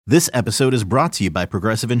This episode is brought to you by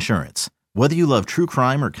Progressive Insurance. Whether you love true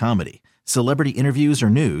crime or comedy, celebrity interviews or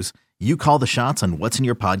news, you call the shots on what's in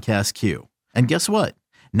your podcast queue. And guess what?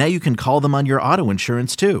 Now you can call them on your auto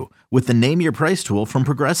insurance too with the Name Your Price tool from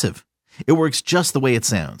Progressive. It works just the way it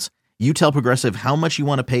sounds. You tell Progressive how much you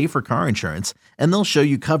want to pay for car insurance, and they'll show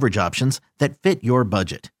you coverage options that fit your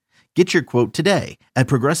budget. Get your quote today at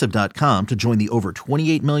Progressive.com to join the over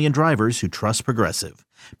 28 million drivers who trust Progressive.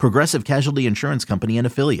 Progressive Casualty Insurance Company and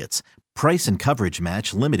Affiliates. Price and coverage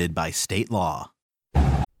match limited by state law.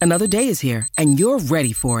 Another day is here, and you're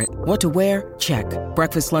ready for it. What to wear? Check.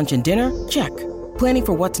 Breakfast, lunch, and dinner? Check. Planning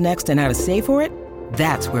for what's next and how to save for it?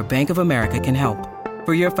 That's where Bank of America can help.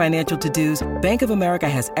 For your financial to-dos, Bank of America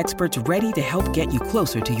has experts ready to help get you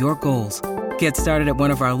closer to your goals. Get started at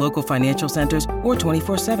one of our local financial centers or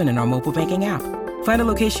 24/7 in our mobile banking app. Find a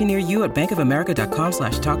location near you at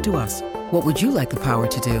bankofamerica.com/talktous. What would you like the power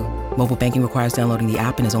to do? Mobile banking requires downloading the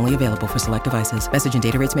app and is only available for select devices. Message and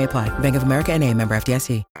data rates may apply. Bank of America N.A., member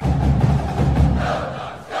FDIC.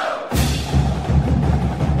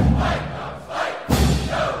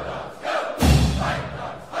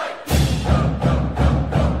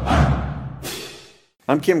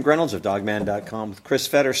 I'm Kim Reynolds of Dogman.com with Chris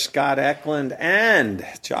Fetter, Scott Eklund, and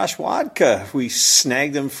Josh Wadka. We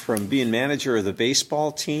snagged him from being manager of the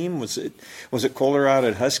baseball team. Was it colder out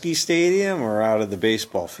at Husky Stadium or out of the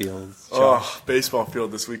baseball field? Josh? Oh, baseball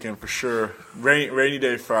field this weekend for sure. Rainy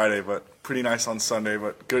day Friday, but pretty nice on Sunday.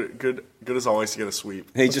 But good as always to get a sweep.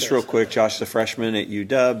 Hey, just real quick, Josh, the freshman at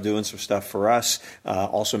UW, doing some stuff for us,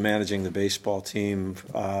 also managing the baseball team.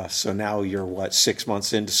 So now you're 6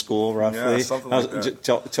 months into school, roughly? Yeah, something like that.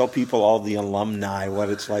 Tell people, all the alumni, what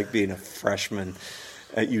it's like being a freshman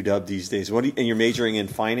at UW these days. And you're majoring in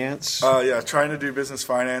finance? Yeah, trying to do business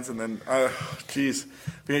finance, and then, being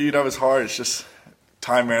at UW is hard. It's just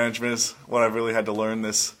time management is what I've really had to learn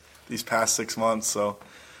these past 6 months. So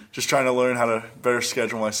just trying to learn how to better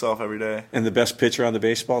schedule myself every day. And the best pitcher on the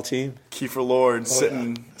baseball team? Kiefer Lord,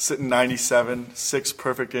 sitting 97, 6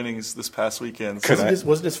 perfect innings this past weekend. So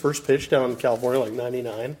wasn't his first pitch down in California like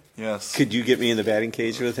 99? Yes. Could you get me in the batting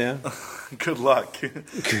cage with him? Good luck.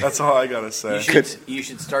 That's all I gotta say. You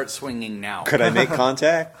should start swinging now. Could I make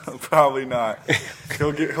contact? Probably not.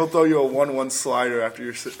 He'll throw you a 1-1 slider after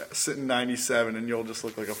you're sitting 97, and you'll just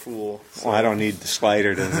look like a fool. So. Well, I don't need the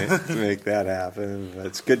slider to make that happen. But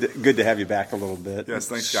it's good to have you back a little bit. Yes,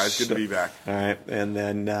 thanks, guys. Good to be back. All right, and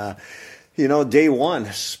then day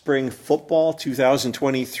one, spring football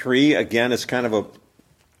 2023. Again, it's kind of a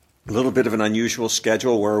little bit of an unusual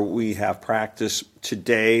schedule where we have practice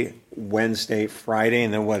today, Wednesday, Friday,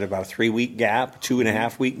 and then about a 3-week gap,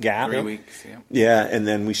 2.5-week gap? 3 weeks, yeah. Yeah, and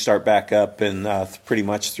then we start back up in pretty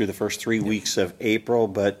much through the first 3 weeks of April.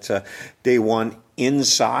 But day one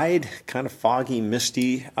inside, kind of foggy,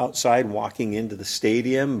 misty outside walking into the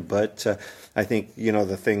stadium. But I think,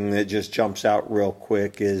 the thing that just jumps out real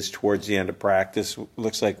quick is towards the end of practice,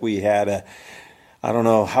 looks like we had I don't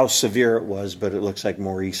know how severe it was, but it looks like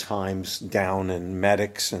Maurice Himes down, and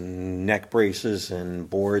medics and neck braces and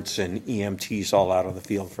boards and EMTs all out on the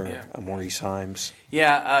field for Maurice Himes.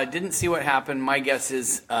 Yeah, didn't see what happened. My guess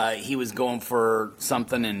is he was going for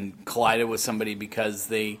something and collided with somebody because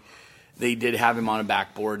they did have him on a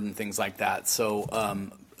backboard and things like that. So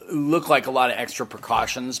it looked like a lot of extra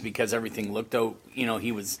precautions because everything looked out.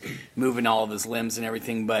 He was moving all of his limbs and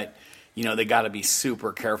everything, but they got to be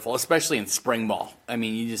super careful, especially in spring ball. I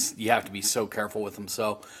mean, you have to be so careful with them.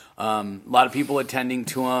 So a lot of people attending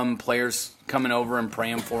to him, players coming over and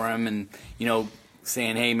praying for him and,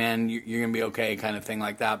 saying, hey, man, you're going to be okay, kind of thing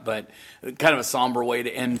like that. But kind of a somber way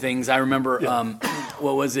to end things. I remember,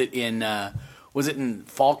 what was it in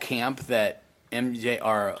fall camp that MJ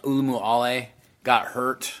or Ulumu Ale got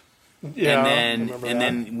hurt? Yeah, and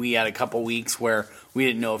then we had a couple weeks where we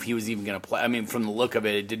didn't know if he was even going to play. I mean, from the look of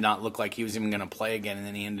it, it did not look like he was even going to play again. And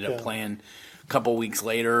then he ended up playing a couple weeks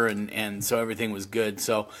later, and so everything was good.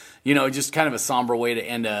 So, just kind of a somber way to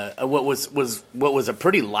end what was a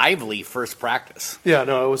pretty lively first practice. Yeah,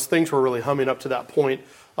 no, things were really humming up to that point.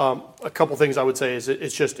 A couple things I would say is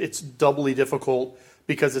it's doubly difficult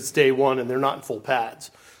because it's day one and they're not in full pads.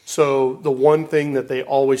 So the one thing that they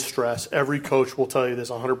always stress, every coach will tell you this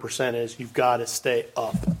 100%, is you've got to stay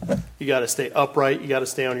up. You got to stay upright. You got to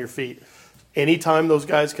stay on your feet. Anytime those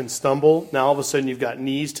guys can stumble, now all of a sudden you've got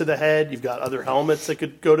knees to the head. You've got other helmets that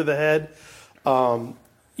could go to the head. They're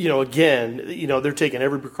taking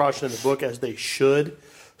every precaution in the book as they should.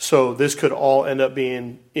 So this could all end up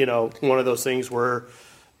being, one of those things where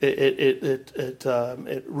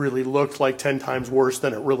it really looked like 10 times worse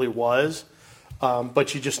than it really was.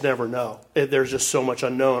 But you just never know. There's just so much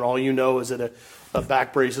unknown. All you know is that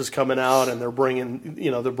back braces coming out, and they're bringing the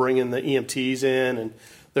EMTs in, and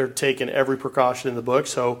they're taking every precaution in the book.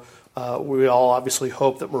 So we all obviously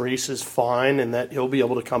hope that Maurice is fine and that he'll be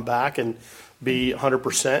able to come back and be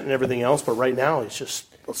 100% and everything else. But right now, it's just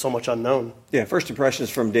so much unknown. Yeah, first impressions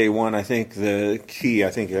from day one, I think the key, I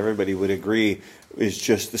think everybody would agree, is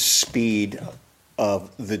just the speed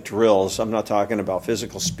of the drills. I'm not talking about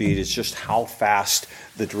physical speed. It's just how fast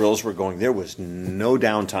the drills were going. There was no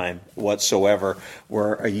downtime whatsoever,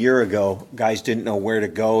 where a year ago, guys didn't know where to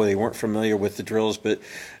go. They weren't familiar with the drills, but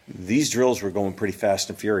these drills were going pretty fast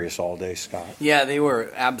and furious all day, Scott. Yeah, they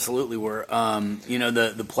were. Absolutely were.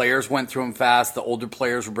 The players went through them fast. The older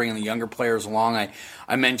players were bringing the younger players along.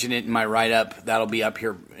 I mentioned it in my write-up. That'll be up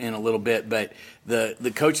here in a little bit. But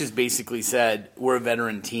the coaches basically said, we're a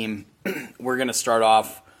veteran team. We're going to start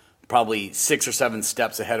off probably 6 or 7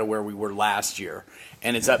 steps ahead of where we were last year.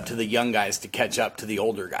 And it's up to the young guys to catch up to the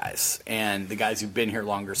older guys and the guys who've been here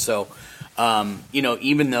longer. So,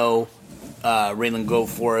 even though Raylan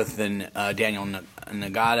Goforth and Daniel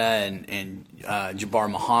Nagata and Jabbar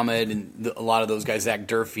Muhammad and a lot of those guys, Zach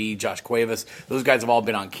Durfee, Josh Cuevas, those guys have all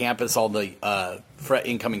been on campus, all the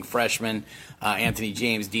incoming freshmen, Anthony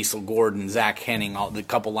James, Diesel Gordon, Zach Henning, all the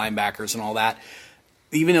couple linebackers and all that.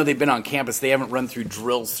 Even though they've been on campus, they haven't run through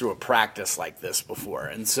drills through a practice like this before.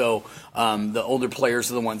 And so the older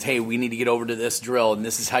players are the ones, hey, we need to get over to this drill, and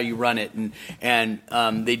this is how you run it. And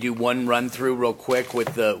they do one run through real quick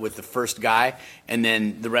with the first guy, and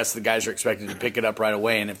then the rest of the guys are expected to pick it up right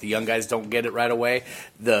away. And if the young guys don't get it right away,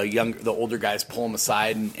 the older guys pull them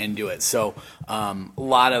aside and do it. So a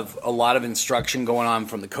lot of instruction going on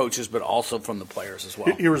from the coaches, but also from the players as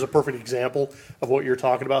well. Here was a perfect example of what you're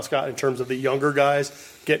talking about, Scott, in terms of the younger guys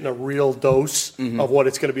getting a real dose of what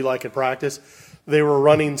it's going to be like in practice. They were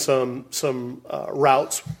running some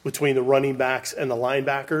routes between the running backs and the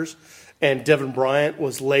linebackers, and Devin Bryant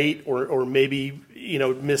was late or maybe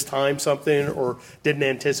mistimed something or didn't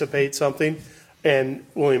anticipate something, and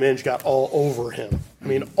William Inge got all over him. I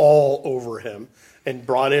mean, all over him, and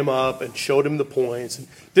brought him up and showed him the points and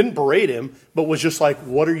didn't berate him, but was just like,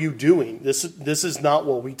 what are you doing? This is not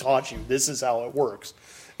what we taught you. This is how it works.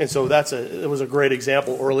 And so it was a great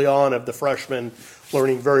example early on of the freshmen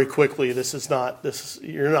learning very quickly.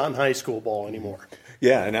 You're not in high school ball anymore.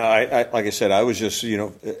 Yeah, and I like I said, I was just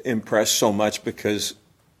impressed so much because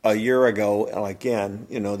a year ago, again,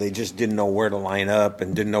 they just didn't know where to line up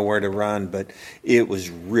and didn't know where to run, but it was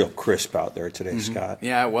real crisp out there today, Scott.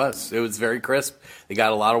 Yeah, it was. It was very crisp. They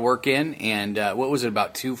got a lot of work in, and what was it,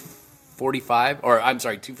 about 2:45 or I'm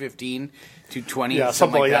sorry, 2:15. 2:20, yeah,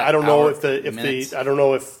 something like that. I don't know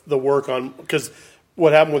if the work on, because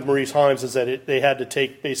what happened with Maurice Himes is that they had to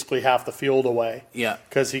take basically half the field away. Yeah,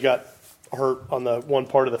 because he got hurt on the one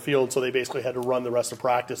part of the field, so they basically had to run the rest of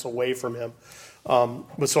practice away from him.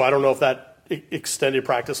 But so I don't know if that extended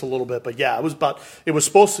practice a little bit, but yeah, it was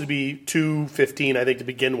supposed to be 2:15, I think, to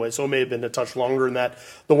begin with, so it may have been a touch longer than that.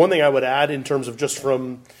 The one thing I would add in terms of just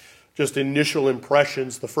initial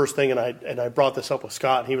impressions, the first thing, and I brought this up with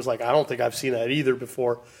Scott, and he was like, I don't think I've seen that either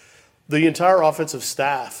before. The entire offensive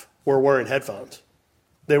staff were wearing headphones.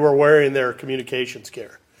 They were wearing their communications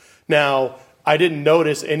gear. Now, I didn't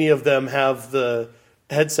notice any of them have the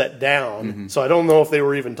headset down, so I don't know if they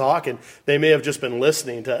were even talking. They may have just been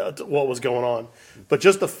listening to what was going on. But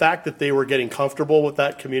just the fact that they were getting comfortable with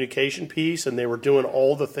that communication piece and they were doing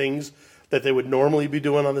all the things that they would normally be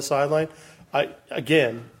doing on the sideline,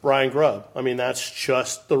 Brian Grubb. I mean, that's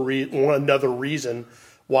just another reason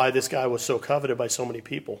why this guy was so coveted by so many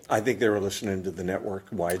people. I think they were listening to the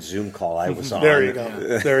network-wide Zoom call I was on. There you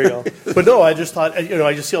go. But no, I just thought,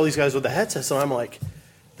 I just see all these guys with the headsets, and I'm like,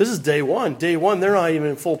 this is day one. Day one, they're not even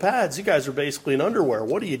in full pads. You guys are basically in underwear.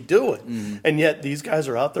 What are you doing? And yet these guys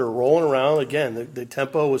are out there rolling around. Again, the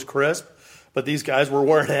tempo was crisp, but these guys were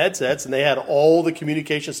wearing headsets, and they had all the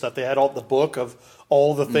communication stuff. They had all the book of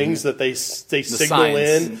all the things that they signal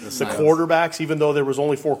in. The quarterbacks, even though there was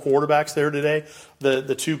only 4 quarterbacks there today,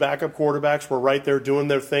 the 2 backup quarterbacks were right there doing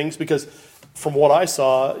their things because from what I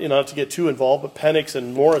saw, not to get too involved, but Penix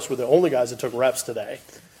and Morris were the only guys that took reps today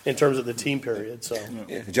in terms of the team period. So,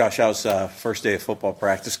 Josh, how's first day of football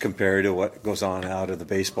practice compared to what goes on out of the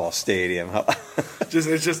baseball stadium?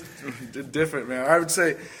 It's just different, man. I would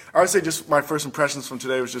say just my first impressions from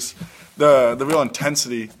today was just the real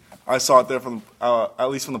intensity I saw it there from at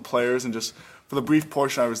least from the players, and just for the brief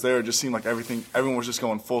portion I was there, it just seemed like everyone was just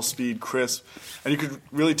going full speed, crisp, and you could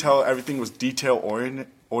really tell everything was detail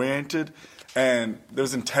oriented. And there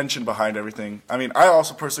was intention behind everything. I mean, I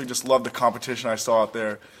also personally just loved the competition I saw out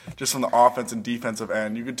there, just from the offense and defensive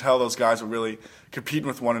end. You could tell those guys were really competing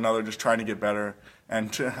with one another, just trying to get better.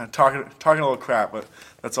 and talking a little crap, but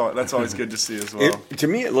that's always good to see as well. To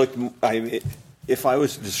me, it looked. If I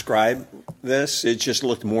was to describe this, it just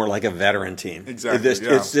looked more like a veteran team. Exactly.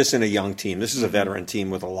 This isn't a young team. This is a veteran team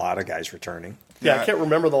with a lot of guys returning. Yeah, I can't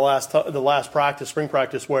remember the last practice, spring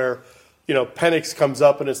practice, where Penix comes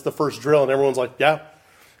up and it's the first drill and everyone's like, yeah.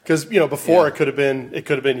 Because before it could have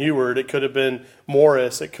been Heward, it could have been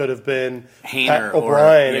Morris, it could have been Hainer,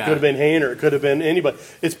 O'Brien, it could have been Hainer, it could have been anybody.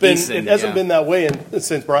 It hasn't been that way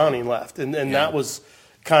since Browning left, and that was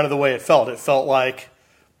kind of the way it felt. It felt like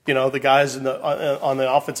the guys on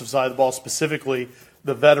the offensive side of the ball, specifically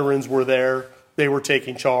the veterans, were there. They were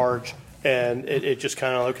taking charge. And it just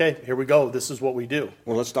kind of, okay, here we go. This is what we do.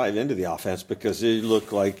 Well, let's dive into the offense because it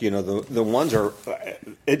looked like, the ones are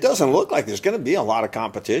 – it doesn't look like there's going to be a lot of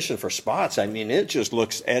competition for spots. I mean, it just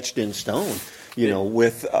looks etched in stone,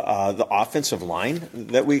 with the offensive line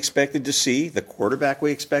that we expected to see, the quarterback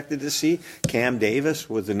we expected to see. Cam Davis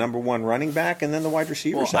was the number one running back, and then the wide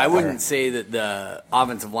receivers. Well, I wouldn't say that the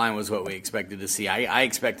offensive line was what we expected to see. I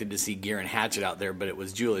expected to see Garen Hatchett out there, but it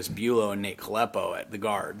was Julius Buelow and Nate Coleppo at the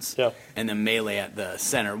guards. Yeah. And then Melee at the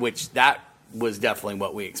center, which that was definitely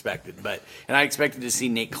what we expected. And I expected to see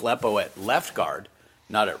Nate Coleppo at left guard,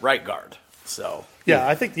 not at right guard. So yeah,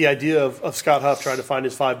 I think the idea of Scott Huff trying to find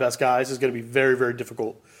his 5 best guys is going to be very, very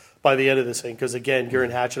difficult by the end of this thing. Because again,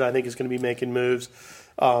 Garen Hatchett, I think, is going to be making moves.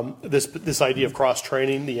 This idea of cross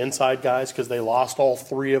training the inside guys, because they lost all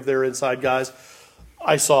 3 of their inside guys.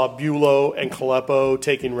 I saw Buelow and Coleppo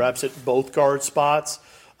taking reps at both guard spots.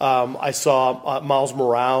 I saw Miles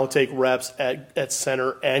Morale take reps at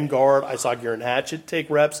center and guard. I saw Garen Hatchett take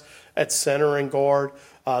reps at center and guard.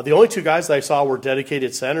 The only 2 guys that I saw were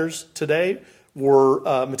dedicated centers today were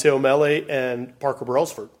Mateo Mele and Parker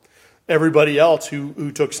Brailsford. Everybody else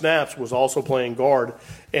who took snaps was also playing guard.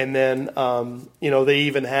 And then, they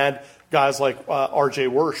even had guys like R.J.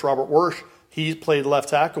 Wersch, Robert Wersch. He played left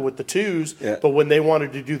tackle with the 2s, but when they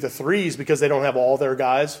wanted to do the 3s, because they don't have all their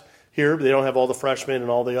guys here, they don't have all the freshmen and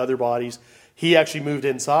all the other bodies, he actually moved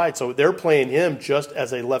inside. So they're playing him just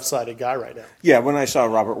as a left-sided guy right now. Yeah, when I saw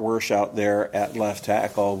Robert Wersch out there at left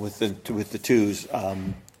tackle with the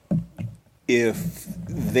 2s, if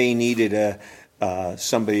they needed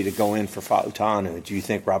somebody to go in for Fautanu, do you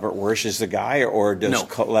think Robert Wersch is the guy, or does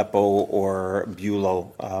Coleppo or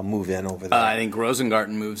Buelow move in over there? I think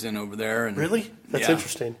Rosengarten moves in over there. And, really? That's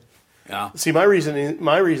interesting. Yeah. See, my reasoning would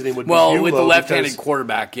be Buelow, with the left-handed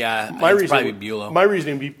quarterback, probably Buelow. My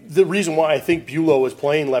reasoning would be the reason why I think Buelow was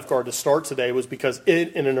playing left guard to start today was because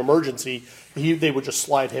in an emergency they would just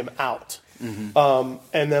slide him out. Mm-hmm.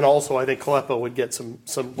 And then also I think Coleppo would get some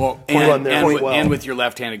run there as well. And with your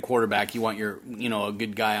left-handed quarterback, you want your a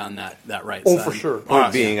good guy on that right side. Oh, for sure.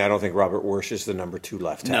 Point being, I don't think Robert Wersch is the number 2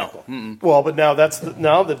 left tackle. No. Well, but now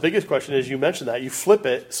the biggest question is, you mentioned that you flip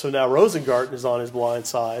it, so now Rosengarten is on his blind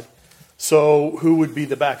side. So who would be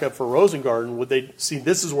the backup for Rosengarten? Would they see?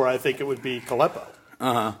 This is where I think it would be Coleppo.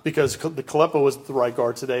 Because the Coleppo was the right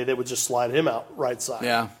guard today. They would just slide him out right side.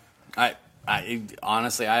 Yeah. I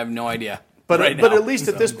honestly, I have no idea. But at least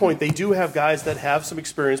at this point, they do have guys that have some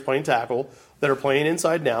experience playing tackle that are playing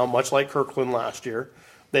inside now, much like Kirkland last year.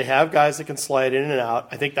 They have guys that can slide in and out.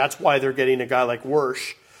 I think that's why they're getting a guy like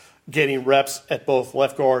Wersch getting reps at both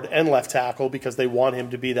left guard and left tackle, because they want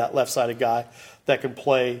him to be that left-sided guy that can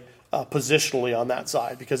play positionally on that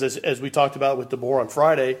side. Because as we talked about with DeBoer on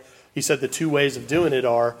Friday, he said the 2 ways of doing it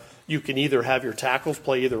are you can either have your tackles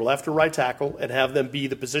play either left or right tackle and have them be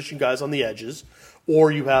the position guys on the edges, or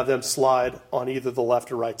you have them slide on either the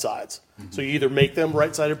left or right sides. Mm-hmm. So you either make them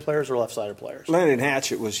right-sided players or left-sided players. Landon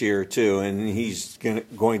Hatchett was here too, and he's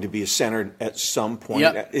going to be a center at some point.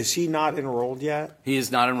 Yep. Is he not enrolled yet? He is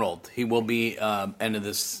not enrolled. He will be end of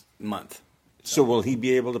this month. So will he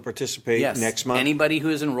be able to participate next month? Anybody who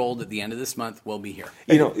is enrolled at the end of this month will be here.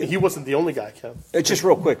 He wasn't the only guy, Kev. Just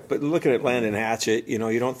real quick, but looking at Landon Hatchett, you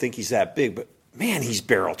don't think he's that big, but man, he's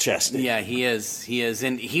barrel-chested. Yeah, he is.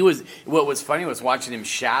 And he was. What was funny was watching him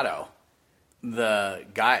shadow the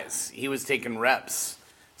guys. He was taking reps.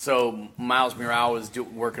 So Miles Morale was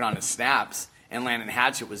working on his snaps, and Landon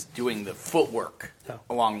Hatchett was doing the footwork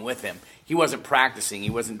along with him. He wasn't practicing.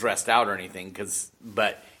 He wasn't dressed out or anything,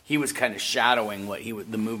 but he was kind of shadowing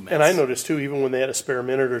the movements. And I noticed, too, even when they had a spare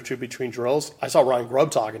minute or 2 between drills, I saw Ryan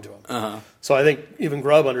Grubb talking to him. So I think even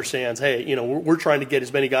Grubb understands, hey, we're trying to get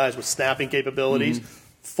as many guys with snapping capabilities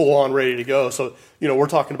full on ready to go. So, we're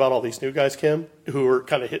talking about all these new guys, Kim, who are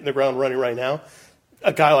kind of hitting the ground running right now.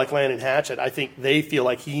 A guy like Landon Hatchett, I think they feel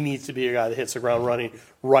like he needs to be a guy that hits the ground running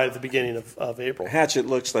right at the beginning of April. Hatchett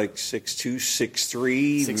looks like 6'2",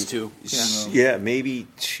 6'3". 6'2". Yeah, maybe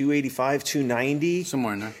 285, 290.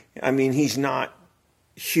 Somewhere in there. I mean, he's not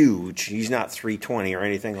huge. He's not 320 or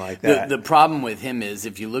anything like that. The problem with him is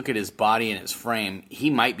if you look at his body and his frame, he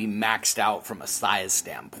might be maxed out from a size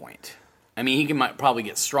standpoint. I mean, he can probably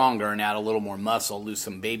get stronger and add a little more muscle, lose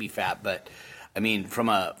some baby fat, but I mean, from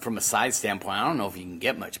a size standpoint, I don't know if he can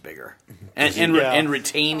get much bigger and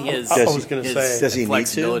retain his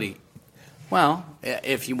flexibility. Need to? Well,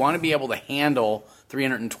 if you want to be able to handle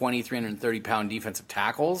 320, 330-pound defensive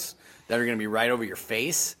tackles that are going to be right over your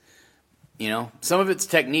face, you know, some of it's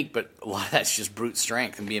technique, but a lot of that's just brute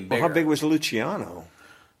strength and being bigger. Well, how big was Luciano?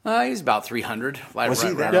 He's about 300. Was he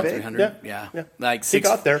that around big? 300? Yeah. Like he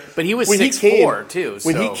got there. But he was 6'4", too.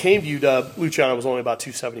 When he came to UW, Luciano was only about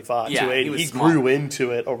 275, 280. He grew into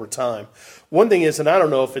it over time. One thing is, and I don't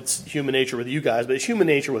know if it's human nature with you guys, but it's human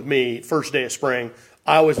nature with me, first day of spring,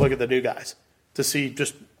 I always look at the new guys to see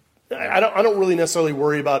just – I don't really necessarily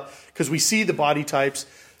worry about – because we see the body types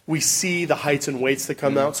 – we see the heights and weights that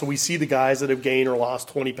come out, so we see the guys that have gained or lost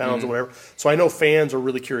 20 pounds or whatever. So I know fans are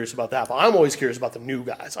really curious about that, but I'm always curious about the new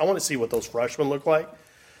guys. I want to see what those freshmen look like.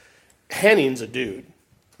 Henning's a dude.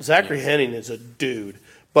 Zachary Henning is a dude.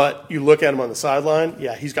 But you look at him on the sideline,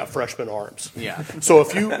 he's got freshman arms. Yeah. So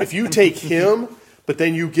if you take him, but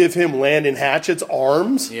then you give him Landon Hatchett's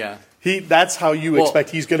arms, that's how you expect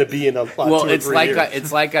he's going to be in a 2 or 3 years.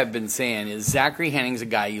 It's like I've been saying is Zachary Henning's a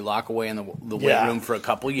guy you lock away in the weight room for a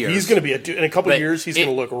couple years. He's going to be in a couple years. He's going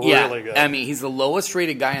to look really good. I mean, he's the lowest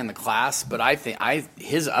rated guy in the class, but I think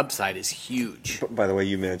his upside is huge. By the way,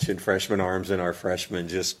 you mentioned freshman arms, and our freshman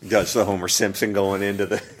just does the Homer Simpson going into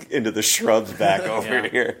the shrubs back over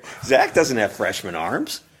here. Zach doesn't have freshman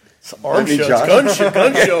arms. Arm show.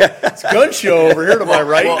 It's gun show over here to my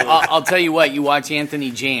right. Well, I'll tell you what. You watch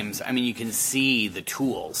Anthony James. I mean, you can see the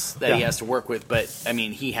tools that he has to work with, but I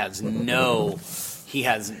mean, he has no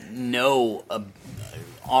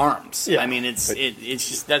arms. I mean, it's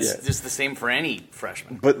just just the same for any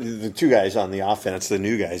freshman. But the two guys on the offense, the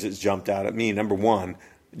new guys, it's jumped out at me. Number one,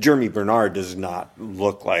 Jeremy Bernard does not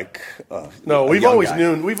look like we've always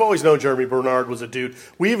known Jeremy Bernard was a dude.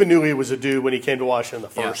 We even knew he was a dude when he came to Washington the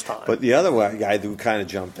first time. But the other guy who kind of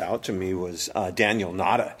jumped out to me was Daniel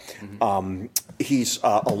Nada. Mm-hmm. He's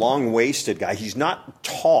a long-waisted guy. He's not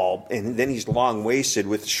tall, and then he's long-waisted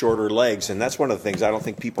with shorter legs. And that's one of the things I don't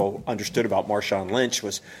think people understood about Marshawn Lynch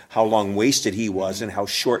was how long-waisted he was and how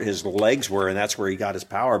short his legs were, and that's where he got his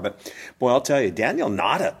power. But, boy, I'll tell you, Daniel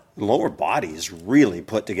Nada, lower body is really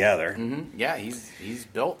put together. Mm-hmm. Yeah, he's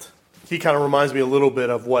built. He kind of reminds me a little bit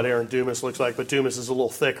of what Aaron Dumas looks like, but Dumas is a little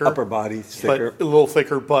thicker. Upper body thicker. But a little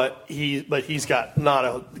thicker, but he's got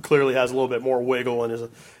clearly has a little bit more wiggle in his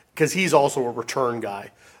 – because he's also a return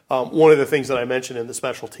guy. One of the things that I mentioned in the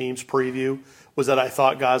special teams preview was that I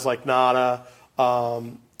thought guys like Nada,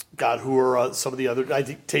 who are some of the other – I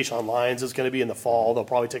think Tayshawn Lyons is going to be in the fall. They'll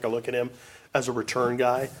probably take a look at him as a return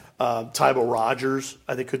guy. Tybo Rogers,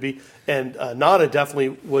 I think, could be. And Nada definitely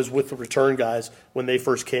was with the return guys when they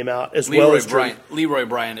first came out, Leroy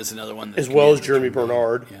Bryant is another one. As well as Jeremy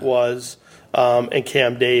Bernard was, and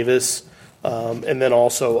Cam Davis. And then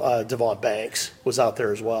also Devon Banks was out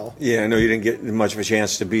there as well. Yeah, I know you didn't get much of a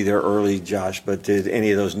chance to be there early, Josh, but did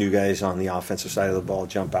any of those new guys on the offensive side of the ball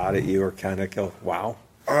jump out at you or kind of go, wow?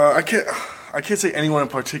 I can't say anyone in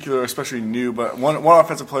particular, especially new, but one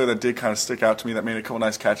offensive player that did kind of stick out to me that made a couple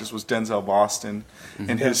nice catches was Denzel Boston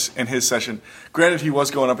in his session. Granted, he was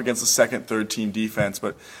going up against the second, third team defense,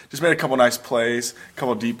 but just made a couple nice plays, a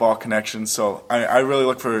couple deep ball connections. So I really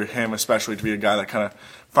look for him especially to be a guy that kind of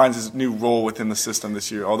finds his new role within the system this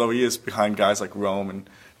year, although he is behind guys like Rome and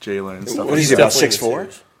Jalen and stuff. What is he, about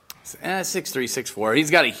 6'4"? 6'3", 6'4".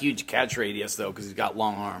 He's got a huge catch radius, though, because he's got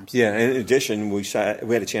long arms. Yeah, in addition, we had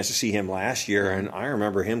a chance to see him last year, and I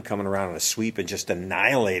remember him coming around on a sweep and just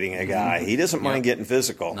annihilating a guy. He doesn't mind getting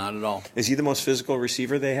physical. Not at all. Is he the most physical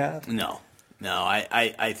receiver they have? No.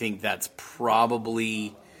 I think that's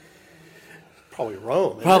probably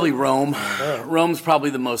Rome. Probably Rome. Yeah. Rome's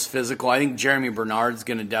probably the most physical. I think Jeremy Bernard's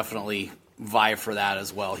going to definitely vie for that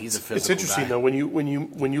as well. He's a physical It's interesting guy. though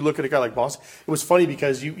when you look at a guy like Boston. It was funny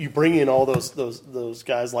because you bring in all those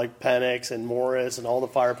guys like Penix and Morris and all the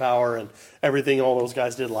firepower and everything all those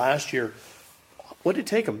guys did last year. What did it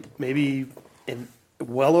take them? Maybe in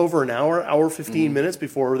well over an hour 15 minutes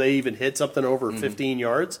before they even hit something over 15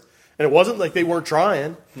 yards. And it wasn't like they weren't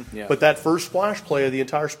trying. Yeah. But that first splash play of the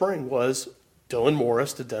entire spring was Dylan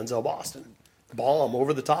Morris to Denzel Boston. Bomb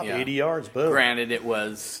over the top, 80 yards, boom. Granted, it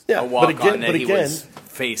was a walk-on that he was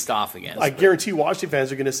faced off against. I guarantee Washington fans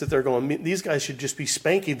are going to sit there going, these guys should just be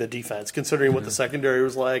spanking the defense, considering what the secondary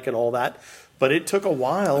was like and all that. but it took a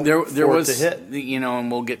while There for was, it to hit.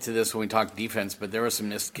 And we'll get to this when we talk defense, but there was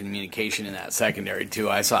some miscommunication in that secondary,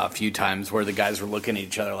 too. I saw a few times where the guys were looking at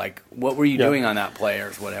each other like, what were you doing on that play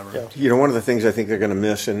or whatever? You know, one of the things I think they're going to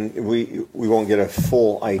miss, and we won't get a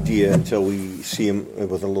full idea until we see him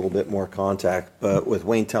with a little bit more contact, but with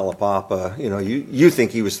Wayne Talapapa, you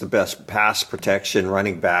think he was the best pass protection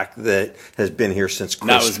running back that has been here since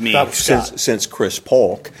Chris. That was me. Since Chris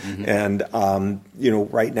Polk. And,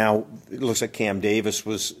 right now, it looks like Cam Davis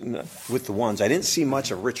was with the ones. I didn't see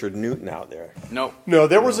much of Richard Newton out there. Nope. No,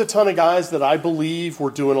 there was a ton of guys that I believe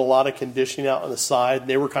were doing a lot of conditioning out on the side.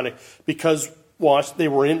 They were kind of, because they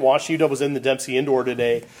were in Washington, was in the Dempsey Indoor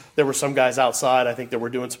today. There were some guys outside, I think, that were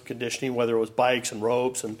doing some conditioning, whether it was bikes and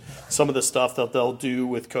ropes and some of the stuff that they'll do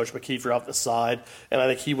with Coach McKeefer out the side. And I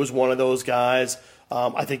think he was one of those guys.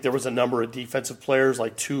 I think there was a number of defensive players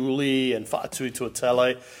like Thule and Fatu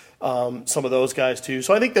Tuatele. Some of those guys too.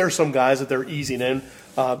 So I think there's some guys that they're easing in.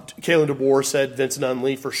 Kalen DeBoer said Vincent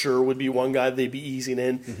Unley for sure would be one guy they'd be easing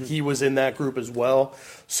in. He was in that group as well.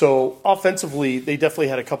 So offensively, they definitely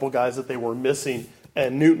had a couple guys that they were missing,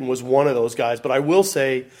 and Newton was one of those guys. But I will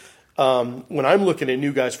say, when I'm looking at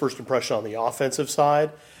new guys' first impression on the offensive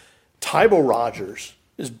side, Tybo Rogers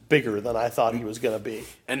is bigger than I thought he was going to be.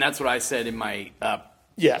 And that's what I said in my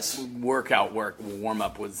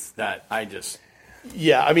warm-up was that I just –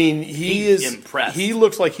 yeah, I mean, he's impressed. He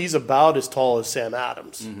looks like he's about as tall as Sam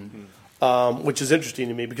Adams, which is interesting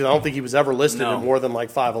to me because I don't think he was ever listed in more than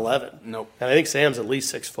like 5'11". Nope. And I think Sam's at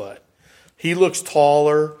least 6 foot. He looks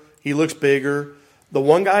taller. He looks bigger. The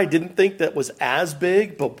one guy I didn't think that was as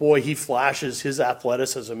big, but boy, he flashes his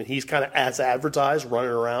athleticism, and he's kind of as advertised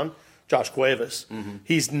running around, Josh Cuevas.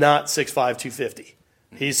 He's not 6'5", 250.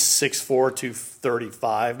 He's 6'4",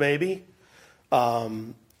 235 maybe.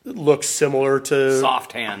 Looks similar to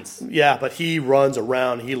soft hands. Yeah, but he runs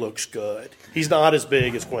around. He looks good. He's not as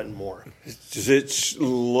big as Quentin Moore. Does it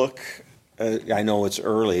look? I know it's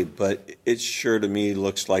early, but it sure to me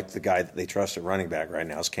looks like the guy that they trust at running back right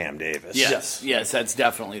now is Cam Davis. Yes, that's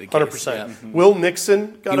definitely the case. 100%. Yeah. Will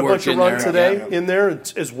Nixon got a bunch of runs today in there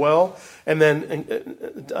as well, and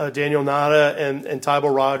then Daniel Nada and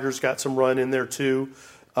Tybo Rogers got some run in there too.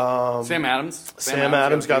 Sam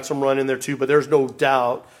Adams got some run in there too, but there's no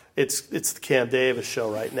doubt it's the Cam Davis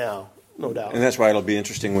show right now, no doubt. And that's why it'll be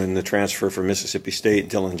interesting when the transfer from Mississippi State,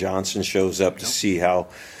 Dylan Johnson, shows up to see how,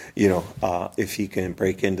 if he can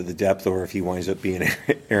break into the depth or if he winds up being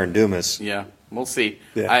Aaron Dumas. Yeah, we'll see.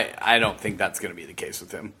 Yeah. I don't think that's going to be the case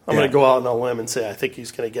with him. I'm going to go out on a limb and say I think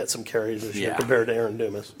he's going to get some carries this year compared to Aaron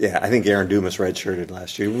Dumas. Yeah, I think Aaron Dumas redshirted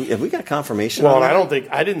last year. Have we got confirmation on that?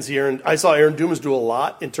 I didn't see Aaron. I saw Aaron Dumas do a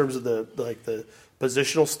lot in terms of the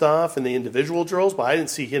positional stuff and the individual drills, but I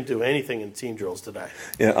didn't see him do anything in team drills today.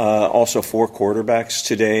 Yeah, also 4 quarterbacks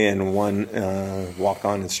today and 1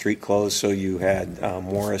 walk-on in street clothes. So you had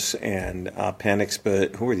Morris and Penix,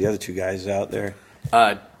 but who were the other 2 guys out there?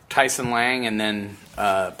 Tyson Lang and then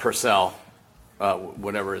Purcell,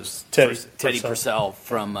 whatever is Teddy Purcell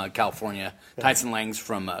from California. Yeah. Tyson Lang's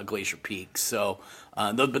from Glacier Peak. So,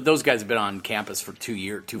 but those guys have been on campus for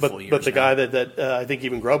 2 full years. But the guy that I think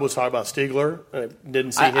even Grubb was talking about, Stigler,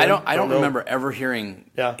 didn't see him. I don't remember ever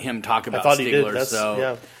hearing him talk about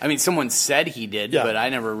Stigler. I mean, someone said he did, but I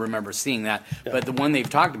never remember seeing that. Yeah. But the one they've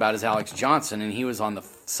talked about is Alex Johnson, and he was on the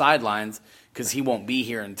sidelines because he won't be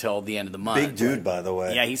here until the end of the month. Big dude, by the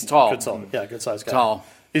way. Yeah, he's tall. Good size guy. Tall.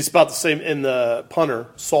 He's about the same in the punter,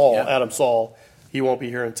 Adam Saul. He won't be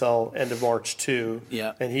here until end of March too.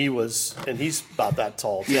 Yeah, and he's about that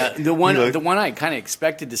tall too. Yeah, the one I kind of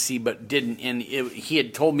expected to see but didn't, and he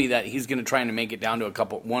had told me that he's going to try to make it down to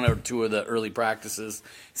 1 or 2 of the early practices.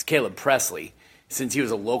 It's Caleb Presley. Since he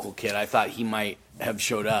was a local kid, I thought he might have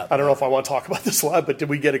showed up. I don't know if I want to talk about this live, but did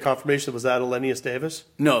we get a confirmation? Was that Elenius Davis?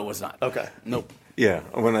 No, it was not. Okay. Nope. Yeah,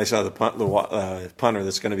 when I saw the punter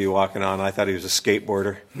that's going to be walking on, I thought he was a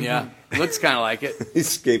skateboarder. Yeah, looks kind of like it.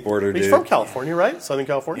 He's a skateboarder, dude. He's from California, right? Southern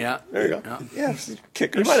California? Yeah. There you go. Yeah,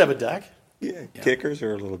 kickers. He might have a deck. Yeah, kickers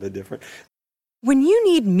are a little bit different. When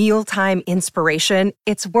you need mealtime inspiration,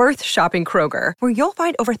 it's worth shopping Kroger, where you'll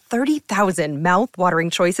find over 30,000 mouth-watering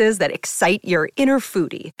choices that excite your inner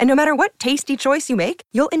foodie. And no matter what tasty choice you make,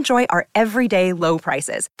 you'll enjoy our everyday low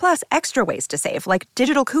prices, plus extra ways to save, like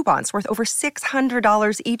digital coupons worth over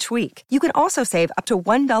 $600 each week. You can also save up to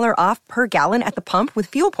 $1 off per gallon at the pump with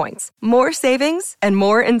fuel points. More savings and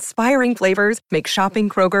more inspiring flavors make shopping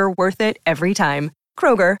Kroger worth it every time.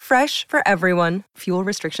 Kroger, fresh for everyone. Fuel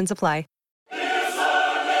restrictions apply.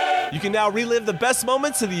 You can now relive the best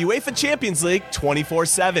moments of the UEFA Champions League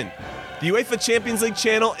 24/7. The UEFA Champions League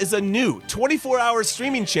channel is a new 24-hour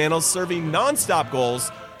streaming channel serving non-stop goals,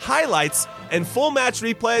 highlights, and full match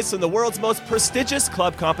replays from the world's most prestigious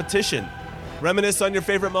club competition. Reminisce on your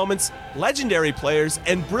favorite moments, legendary players,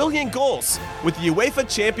 and brilliant goals with the UEFA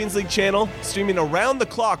Champions League channel streaming around the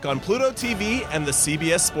clock on Pluto TV and the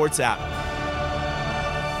CBS Sports app.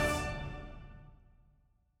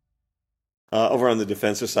 Over on the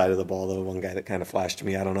defensive side of the ball, though, one guy that kind of flashed to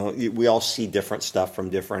me, I don't know, we all see different stuff from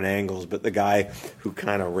different angles, but the guy who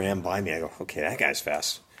kind of ran by me, I go, okay, that guy's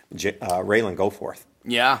fast. Raylan Goforth.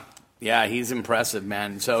 Yeah, he's impressive,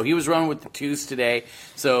 man. So he was running with the twos today.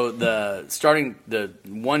 So the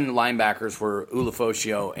one linebackers were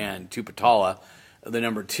Ulofoshio and Tupatala. The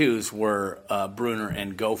number twos were Bruner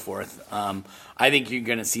and Goforth. I think you're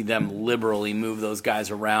going to see them liberally move those guys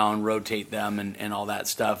around, rotate them, and all that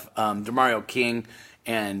stuff. DeMario King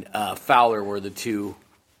and Fowler were the two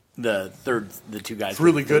guys. It's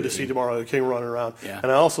really good to see DeMario King running around. Yeah.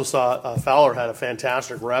 And I also saw Fowler had a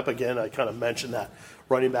fantastic rep. Again, I kind of mentioned that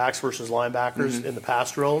running backs versus linebackers in the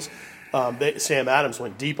pass drills. Sam Adams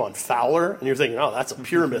went deep on Fowler, and you're thinking, oh, that's a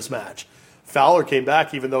pure mismatch. Fowler came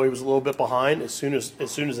back, even though he was a little bit behind. As soon as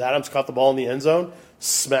Adams caught the ball in the end zone,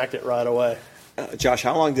 smacked it right away. Josh,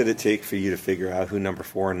 how long did it take for you to figure out who number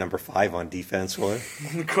 4 and number 5 on defense were?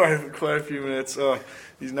 quite a few minutes.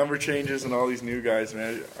 These number changes and all these new guys,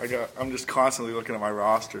 man. I'm just constantly looking at my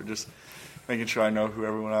roster, just making sure I know who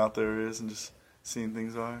everyone out there is, and just seeing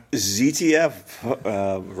things are.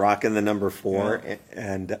 ZTF rocking the number 4,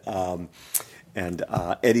 and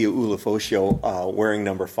Eddie Ulofoshio wearing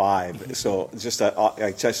number 5. So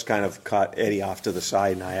I just kind of caught Eddie off to the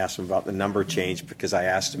side, and I asked him about the number change because I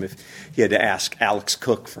asked him if he had to ask Alex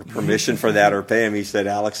Cook for permission for that or pay him. He said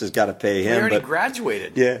Alex has got to pay him. He already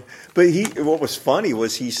graduated. Yeah, but what was funny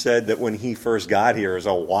was he said that when he first got here as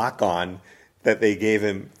a walk-on, that they gave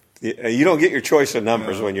him. You don't get your choice of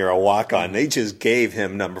numbers when you're a walk-on. They just gave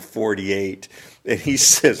him number 48. And he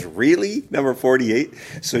says, really? Number 48?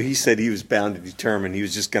 So he said he was bound to determine he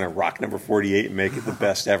was just going to rock number 48 and make it the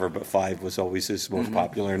best ever, but 5 was always his most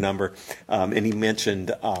popular number. And he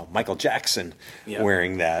mentioned Michael Jackson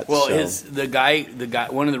wearing that. Well, the guy,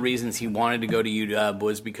 one of the reasons he wanted to go to UW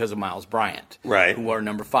was because of Miles Bryant, right, who wore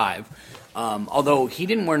number 5. Although he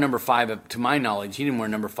didn't wear number 5, to my knowledge, he didn't wear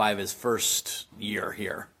number 5 his first year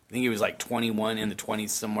here. I think he was like 21 in the 20s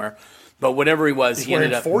somewhere. But whatever he was, he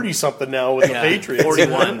ended up 40-something now with the Patriots.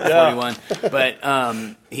 41.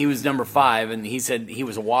 But he was number 5, and he said he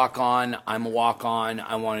was a walk-on. I'm a walk-on.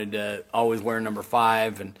 I wanted to always wear number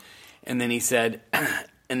 5, and then he said,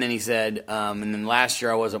 and then last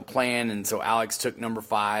year I wasn't playing, and so Alex took number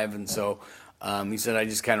 5, and so he said I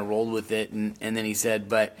just kind of rolled with it, and then he said,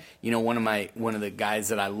 but one of the guys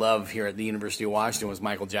that I love here at the University of Washington was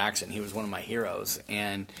Michael Jackson. He was one of my heroes,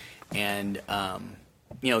 and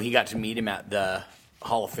he got to meet him at the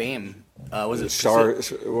Hall of Fame. Was it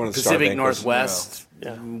Pacific Northwest?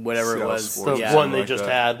 Yeah. Whatever it was. The one they just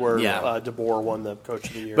had where DeBoer won the Coach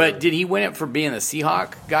of the Year. But did he win it for being a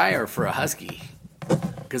Seahawk guy or for a Husky?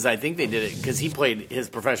 Because I think they did it because he played his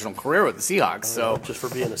professional career with the Seahawks. So just for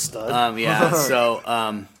being a stud. So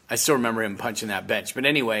I still remember him punching that bench. But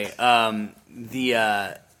anyway, so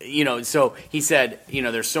he said,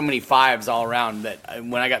 there's so many 5s all around that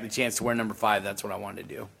when I got the chance to wear number 5, that's what I wanted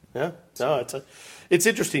to do. Yeah, no, it's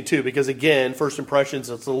interesting too because again, first impressions,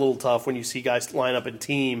 it's a little tough when you see guys line up in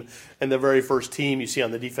team, and the very first team you see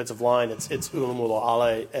on the defensive line, it's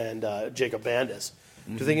Ulamulahale and Jacob Bandes.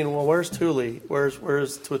 Mm-hmm. You're thinking, well, where's Tuli? Where's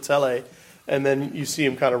Tuatele? And then you see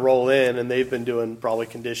him kind of roll in, and they've been doing probably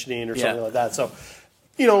conditioning or something like that. So,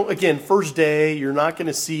 again, first day, you're not going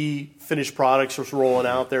to see finished products just rolling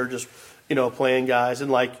out there, just, playing guys.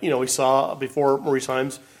 And we saw before Maurice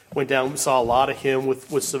Himes went down, we saw a lot of him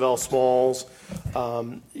with Savell Smalls.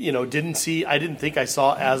 I didn't think I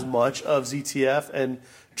saw as much of ZTF and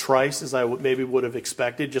Trice as I maybe would have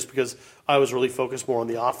expected, just because I was really focused more on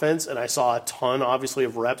the offense, and I saw a ton, obviously,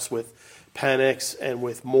 of reps with Penix and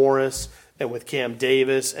with Morris and with Cam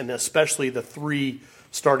Davis, and especially the 3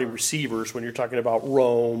 starting receivers when you're talking about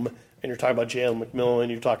Rome and you're talking about Jalen McMillan,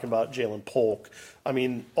 you're talking about Jalen Polk. I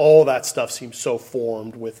mean, all that stuff seems so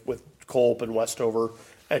formed with Culp and Westover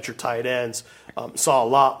at your tight ends. Saw a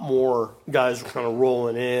lot more guys kind of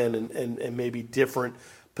rolling in and maybe different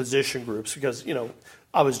position groups because,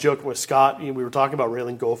 I was joking with Scott. We were talking about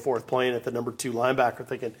Raylan Goforth playing at the number 2 linebacker,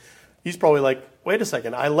 thinking he's probably like, wait a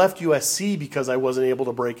second, I left USC because I wasn't able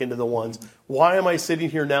to break into the 1s. Why am I sitting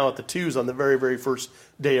here now at the 2s on the very, very first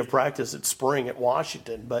day of practice at spring at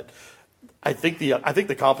Washington? But I think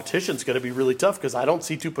the competition's going to be really tough because I don't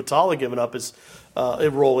see Tupatala giving up his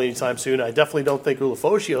role anytime soon. I definitely don't think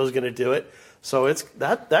Ulofoshio is going to do it. So it's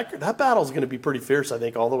that battle's going to be pretty fierce, I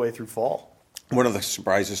think, all the way through fall. One of the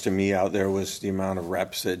surprises to me out there was the amount of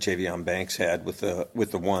reps that Javion Banks had with the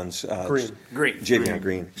ones. Javion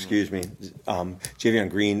Green, excuse me. Javion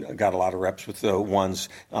Green got a lot of reps with the ones.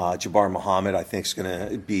 Jabbar Muhammad, I think, is going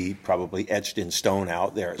to be probably etched in stone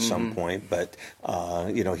out there at some point. But,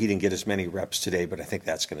 he didn't get as many reps today, but I think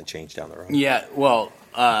that's going to change down the road. Yeah, well,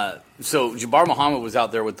 so Jabbar Muhammad was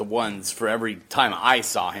out there with the ones for every time I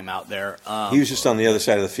saw him out there. He was just on the other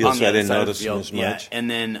side of the field, so I didn't notice him as much. And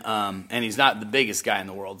then, and he's not the biggest guy in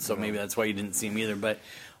the world, so maybe that's why you didn't see him either. But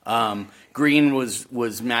Green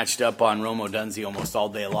was matched up on Rome Odunze almost all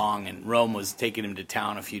day long, and Rome was taking him to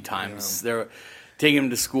town a few times. They're taking him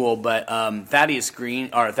to school, but Thaddeus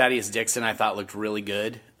Dixon I thought looked really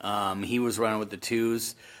good. He was running with the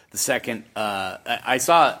twos. The second, I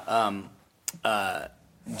saw Elijah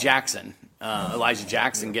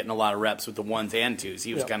Jackson getting a lot of reps with the ones and twos.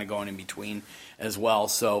 He was kind of going in between as well.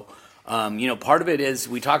 So, part of it is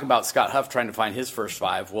we talk about Scott Huff trying to find his first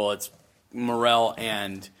five. Well, it's Morrell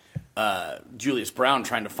and Julius Brown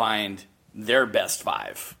trying to find their best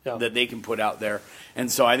five that they can put out there.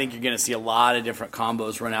 And so I think you're going to see a lot of different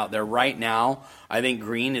combos run out there. Right now, I think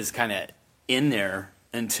Green is kind of in there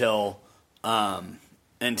until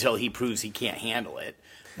he proves he can't handle it.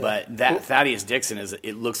 But Thaddeus Dixon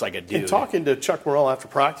it looks like a dude. And talking to Chuck Morrell after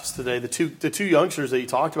practice today, the two youngsters that he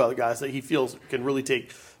talked about, the guys that he feels can really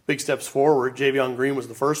take big steps forward, Javion Green was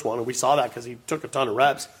the first one, and we saw that because he took a ton of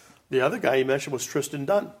reps. The other guy he mentioned was Tristan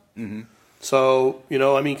Dunn. Mm-hmm. So,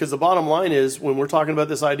 because the bottom line is when we're talking about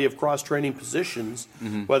this idea of cross-training positions,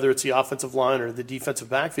 whether it's the offensive line or the defensive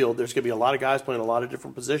backfield, there's going to be a lot of guys playing a lot of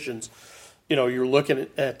different positions. You're looking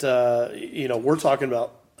at we're talking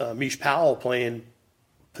about Mish Powell playing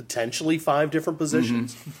potentially 5 different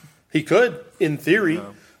positions. He could, in theory.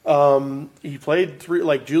 He played 3,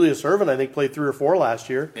 like Julius Ervin, I think, played 3 or 4 last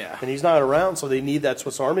year. Yeah. And he's not around, so they need that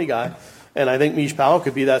Swiss Army guy. And I think Mish Powell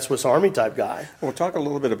could be that Swiss Army type guy. We'll talk a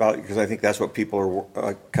little bit about, because I think that's what people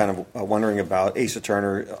are kind of wondering about. Asa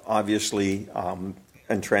Turner, obviously,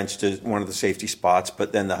 entrenched as one of the safety spots,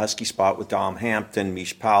 but then the Husky spot with Dom Hampton,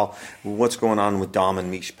 Mish Powell. What's going on with Dom and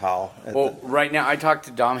Mish Powell? Right now, I talked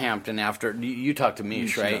to Dom Hampton after. You talked to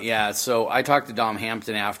Mish, right? Yeah, so I talked to Dom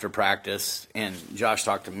Hampton after practice, and Josh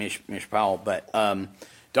talked to Mish Powell. But Dom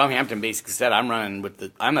Hampton basically said,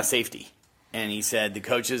 I'm a safety. And he said, the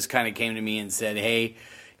coaches kind of came to me and said, hey,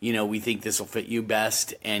 we think this will fit you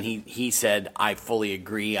best. And he said, I fully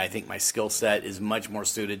agree. I think my skill set is much more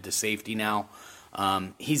suited to safety now.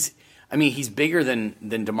 He's bigger than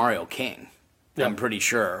DeMario King, I'm pretty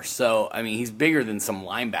sure. So, he's bigger than some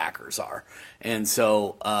linebackers are. And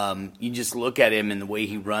so you just look at him and the way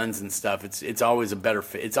he runs and stuff, it's always a better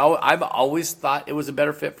fit. I've always thought it was a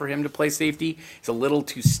better fit for him to play safety. He's a little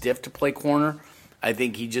too stiff to play corner. I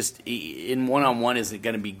think in one-on-one isn't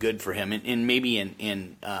going to be good for him. And maybe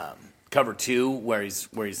in cover 2 where he's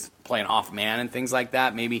playing off man and things like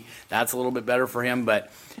that, maybe that's a little bit better for him.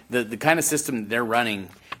 But the kind of system they're running,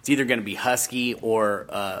 it's either going to be Husky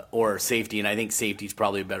or safety, and I think safety's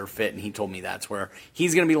probably a better fit. And he told me that's where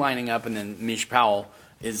he's going to be lining up. And then Mish Powell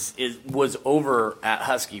was over at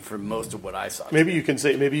Husky for most of what I saw. Maybe you can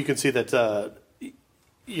say that.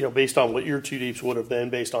 Based on what your two deeps would have been,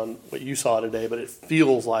 based on what you saw today, but it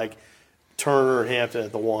feels like Turner and Hampton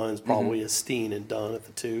at the ones, probably Steen and Dunn at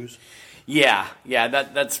the twos. Yeah,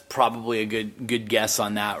 that's probably a good guess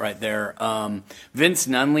on that right there. Vince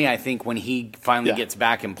Nunley, I think when he finally gets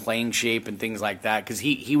back in playing shape and things like that, because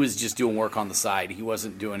he was just doing work on the side. He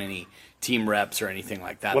wasn't doing any team reps or anything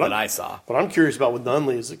like that I saw. What I'm curious about with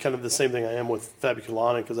Nunley is kind of the same thing I am with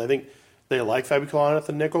Fabiculana, because I think they like Fabiculana at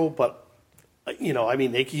the nickel, but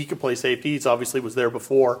he could play safety. He obviously was there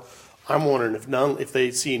before. I'm wondering if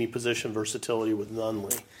they see any position versatility with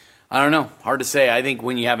Nunley. I don't know. Hard to say. I think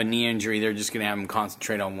when you have a knee injury, they're just going to have him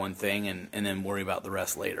concentrate on one thing and then worry about the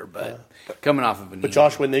rest later. But coming off of a knee. But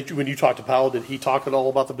Josh, when you talked to Powell, did he talk at all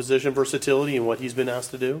about the position versatility and what he's been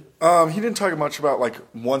asked to do? He didn't talk much about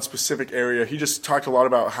one specific area. He just talked a lot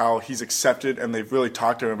about how he's accepted, and they've really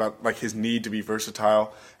talked to him about his need to be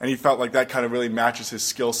versatile. And he felt like that kind of really matches his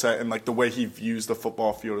skill set and the way he views the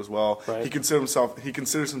football field as well. Right. He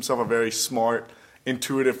considers himself a very smart,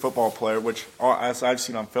 intuitive football player, which, as I've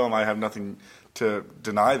seen on film, I have nothing to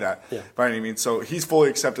deny that by any means. So he's fully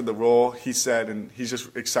accepted the role, he said, and he's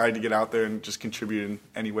just excited to get out there and just contribute in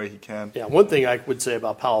any way he can. Yeah, one thing I would say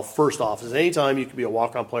about Powell, first off, is anytime you can be a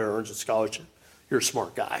walk-on player who earns a scholarship, you're a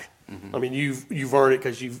smart guy. Mm-hmm. You've earned it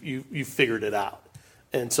because you've figured it out.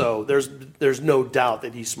 And so there's no doubt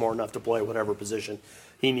that he's smart enough to play whatever position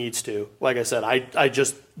he needs to. Like I said, I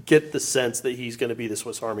just get the sense that he's going to be the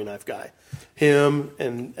Swiss Army knife guy. Him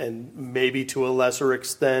and maybe to a lesser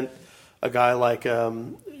extent a guy like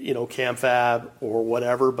Cam Fab or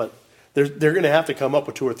whatever, but they're going to have to come up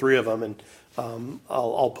with 2 or 3 of them, and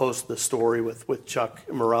I'll post the story with Chuck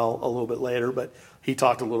Morrell a little bit later, but he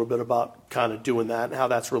talked a little bit about kind of doing that and how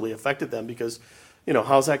that's really affected them because,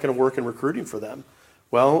 how's that going to work in recruiting for them?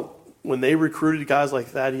 Well, when they recruited guys like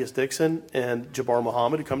Thaddeus Dixon and Jabbar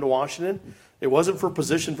Muhammad to come to Washington, it wasn't for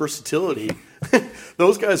position versatility.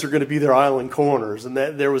 Those guys are going to be their island corners, and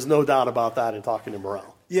there was no doubt about that in talking to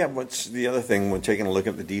Morrell. Yeah, what's the other thing when taking a look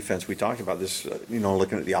at the defense? We talked about this,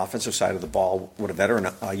 looking at the offensive side of the ball, what a veteran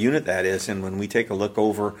unit that is. And when we take a look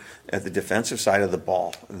over at the defensive side of the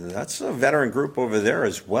ball, that's a veteran group over there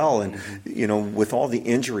as well. And, with all the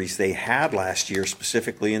injuries they had last year,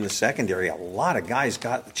 specifically in the secondary, a lot of guys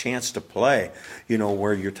got the chance to play,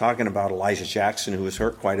 where you're talking about Elijah Jackson, who was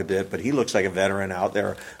hurt quite a bit, but he looks like a veteran out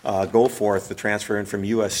there. Goforth, the transfer in from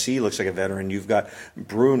USC, looks like a veteran. You've got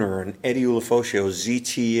Bruner and Eddie Ulofoshio,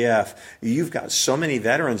 ZT. You've got so many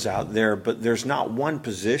veterans out there, but there's not one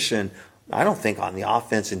position, I don't think, on the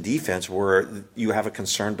offense and defense where you have a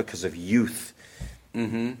concern because of youth.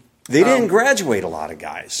 Mm-hmm. They didn't graduate a lot of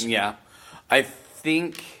guys. Yeah. I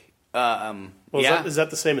think Is that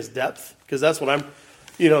the same as depth? Because that's what I'm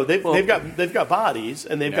they've got bodies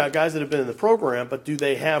and they've got guys that have been in the program, but do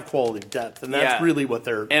they have quality depth? And that's really what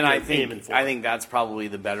they're aiming for. I think that's probably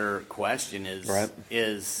the better question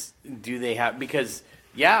is do they have, because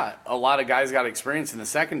a lot of guys got experience in the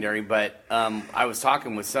secondary, but I was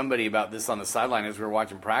talking with somebody about this on the sideline as we were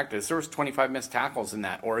watching practice. There was 25 missed tackles in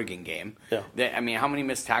that Oregon game. Yeah. How many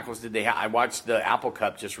missed tackles did they have? I watched the Apple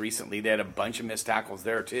Cup just recently. They had a bunch of missed tackles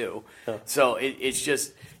there too. Yeah. So it's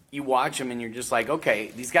just, you watch them and you're just like,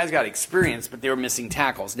 okay, these guys got experience, but they were missing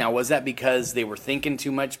tackles. Now, was that because they were thinking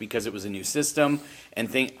too much because it was a new system?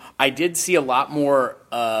 I did see a lot more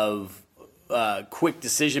of quick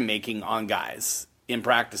decision-making on guys in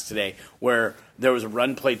practice today, where there was a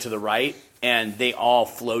run play to the right and they all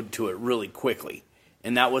flowed to it really quickly.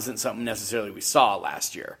 And that wasn't something necessarily we saw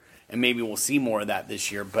last year. And maybe we'll see more of that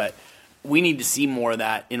this year, but we need to see more of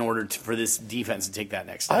that in order for this defense to take that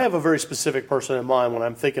next step. I have a very specific person in mind when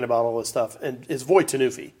I'm thinking about all this stuff, and it's Voy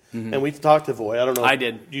Tanufi. Mm-hmm. And we talked to Voy. I don't know. I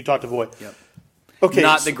did. You talked to Voy. Yep. Okay,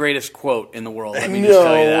 not the greatest quote in the world. Let me just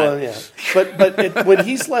tell you that. But when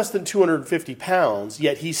he's less than 250 pounds,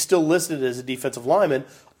 yet he's still listed as a defensive lineman,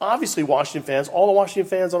 obviously Washington fans, all the Washington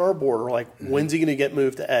fans on our board are like, when's he going to get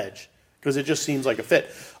moved to edge? Because it just seems like a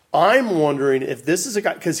fit. I'm wondering if this is a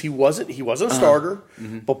guy, because he wasn't a starter,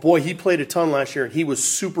 but boy, he played a ton last year and he was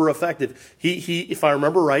super effective. He if I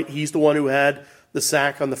remember right, he's the one who had the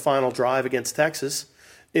sack on the final drive against Texas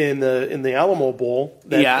in the Alamo Bowl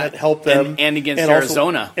that helped them, and against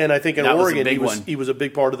Arizona. And I think in Oregon he was a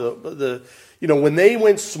big part of the when they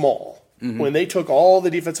went small, when they took all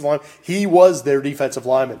the defensive line, he was their defensive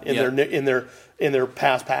lineman in their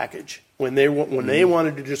pass package. When they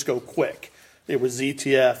wanted to just go quick, it was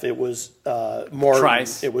ZTF, it was Martin,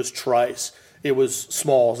 Trice. it was Trice, it was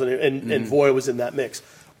Smalls, and Voy was in that mix.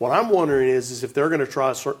 What I'm wondering is if they're going to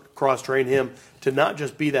try to cross-train him to not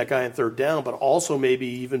just be that guy in third down, but also maybe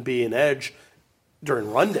even be an edge during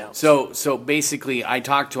rundowns. So basically, I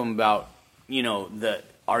talked to him about,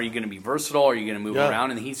 are you going to be versatile? Are you going to move around?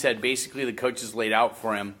 And he said basically the coaches laid out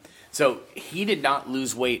for him. So he did not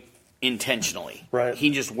lose weight intentionally. Right. He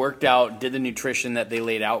just worked out, did the nutrition that they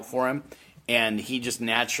laid out for him, and he just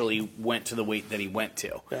naturally went to the weight that he went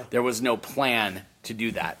to. Yeah. There was no plan to do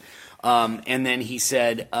that. And then he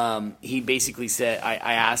said, he basically said,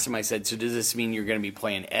 I asked him, I said, so does this mean you're going to be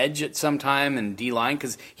playing edge at some time and D-line?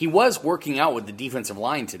 Because he was working out with the defensive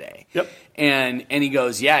line today. Yep. And he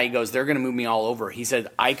goes, they're going to move me all over. He said,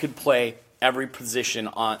 I could play every position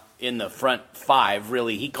in the front five,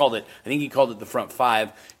 really. I think he called it the front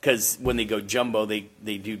five because when they go jumbo, they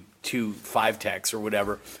do 2 5-techs or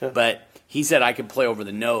whatever. Yeah. But he said I could play over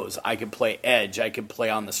the nose. I could play edge. I could play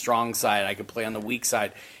on the strong side. I could play on the weak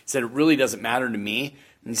side. He said it really doesn't matter to me.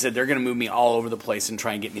 And he said they're going to move me all over the place and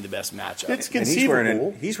try and get me the best matchup. It's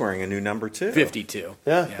conceivable. He's wearing a new number too. 52.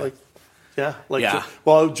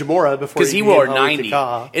 Well, Jamora before because he wore 90.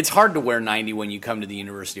 It's hard to wear 90 when you come to the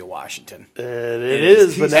University of Washington. It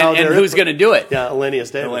is, but now and who's going to do it? Yeah,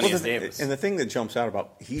 Elenius Davis. And the thing that jumps out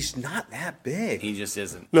about he's not that big. He just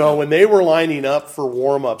isn't. No, when they were lining up for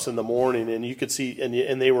warm-ups in the morning, and you could see, and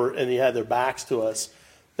they had their backs to us.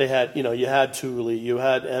 They had, you had Thule, you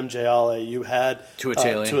had MJ Ale, you had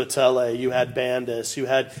Tuatele, you had Bandis, you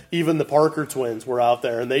had even the Parker twins were out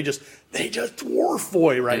there, and they just dwarf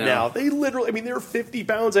Voy right now. They literally, they're 50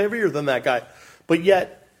 pounds heavier than that guy. But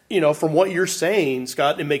yet, from what you're saying,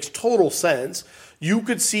 Scott, it makes total sense. You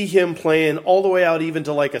could see him playing all the way out even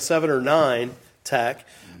to like a 7 or 9 Tech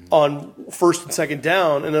on first and second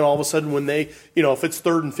down, and then all of a sudden when they, if it's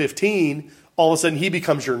 3rd and 15, all of a sudden he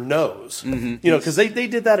becomes your nose. Because they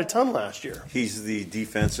did that a ton last year. He's the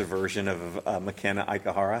defensive version of McKenna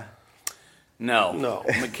Aikahara. No.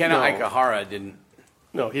 McKenna Aikahara didn't.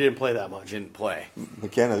 No, he didn't play that much. Didn't play.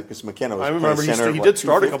 McKenna was. I remember he did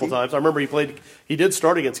start a couple times. I remember he did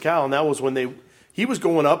start against Cal, and that was when he was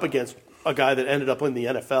going up against a guy that ended up in the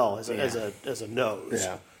NFL as a nose.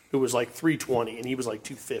 Yeah. Who was like 320, and he was like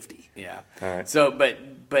 250. Yeah. All right. So,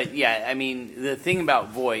 but yeah, I mean, the thing about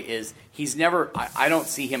Voigt is he's never. I don't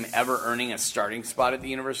see him ever earning a starting spot at the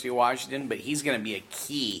University of Washington, but he's going to be a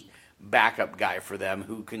key backup guy for them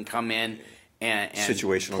who can come in and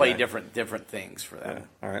situational play guy. different things for them.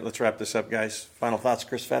 All right, let's wrap this up, guys. Final thoughts,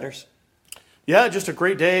 Chris Fetters? Yeah, just a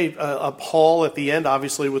great day. A Paul at the end,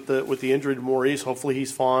 obviously with the injury to Maurice. Hopefully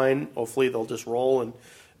he's fine. Hopefully they'll just roll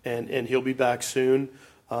and he'll be back soon.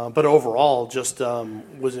 But overall, just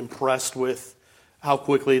was impressed with how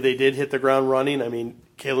quickly they did hit the ground running. I mean,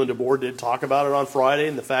 Kalen DeBoer did talk about it on Friday,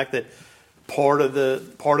 and the fact that part of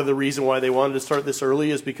the reason why they wanted to start this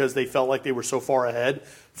early is because they felt like they were so far ahead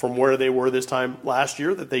from where they were this time last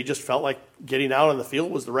year that they just felt like getting out on the field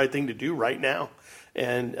was the right thing to do right now.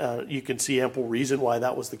 And you can see ample reason why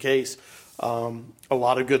that was the case. A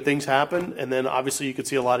lot of good things happened, and then obviously you could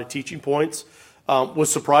see a lot of teaching points.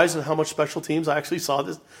 Was surprised at how much special teams I actually saw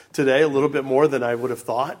this today, a little bit more than I would have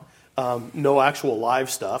thought. No actual live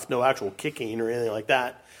stuff, no actual kicking or anything like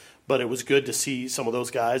that. But it was good to see some of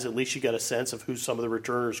those guys. At least you got a sense of who some of the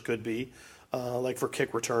returners could be, like for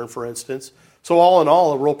kick return, for instance. So all in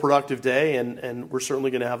all, a real productive day, and we're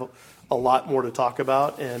certainly going to have a lot more to talk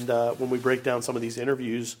about. And when we break down some of these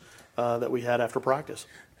interviews that we had after practice.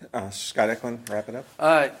 Scott Eklund, wrap it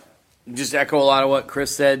up. Just echo a lot of what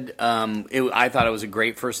Chris said. I thought it was a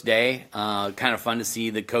great first day. Kind of fun to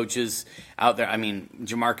see the coaches out there. I mean,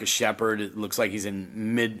 Jamarcus Shepard, it looks like he's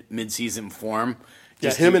in mid-season form.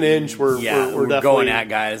 Yeah, him and Inge were definitely going at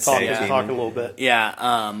guys. Talking a little bit.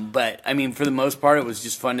 Yeah, but I mean, for the most part, it was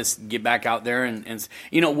just fun to get back out there. And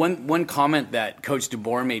one comment that Coach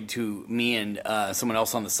DeBoer made to me and someone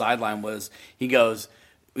else on the sideline was, he goes,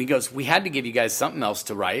 we had to give you guys something else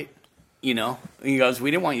to write. He goes, we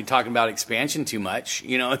didn't want you talking about expansion too much,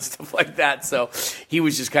 and stuff like that. So he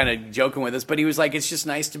was just kind of joking with us, but he was like, it's just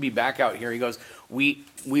nice to be back out here. He goes, we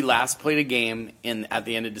last played a game at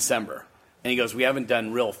the end of December. And he goes, we haven't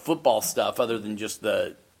done real football stuff other than just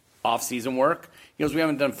the off-season work. He goes, we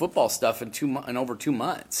haven't done football stuff in over 2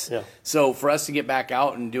 months. Yeah. So for us to get back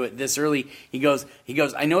out and do it this early, he goes,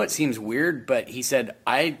 I know it seems weird, but he said,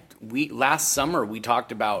 last summer we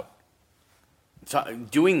talked about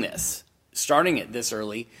doing this, starting it this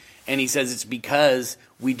early. And he says it's because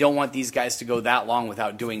we don't want these guys to go that long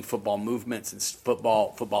without doing football movements and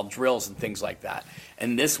football drills and things like that.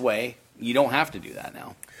 And this way, you don't have to do that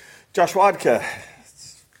now. Josh Wadka.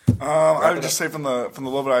 I would just say from the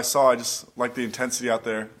little bit I saw, I just like the intensity out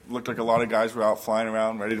there. Looked like a lot of guys were out flying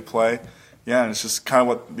around, ready to play. Yeah, and it's just kind of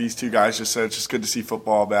what these two guys just said. It's just good to see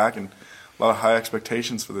football back and a lot of high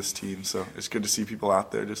expectations for this team. So it's good to see people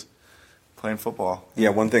out there just playing football.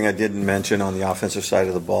 Yeah, one thing I didn't mention on the offensive side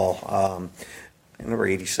of the ball, number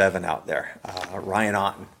 87 out there, Ryan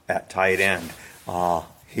Otten at tight end.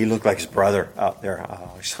 He looked like his brother out there.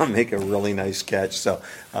 I saw him make a really nice catch. So,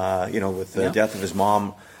 with the death of his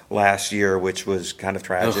mom last year, which was kind of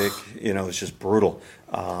tragic, it's just brutal.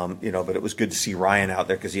 But it was good to see Ryan out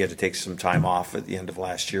there because he had to take some time off at the end of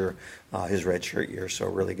last year, his redshirt year. So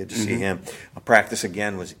really good to see him. Practice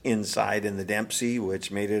again was inside in the Dempsey,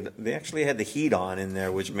 which made it. They actually had the heat on in there,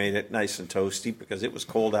 which made it nice and toasty because it was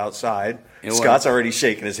cold outside. Scott's already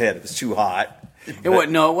shaking his head. It was too hot. It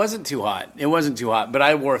wasn't too hot. It wasn't too hot, but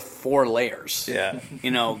I wore 4 layers. Yeah.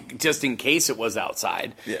 Just in case it was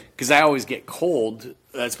outside. Yeah. Because I always get cold,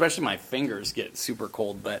 especially my fingers get super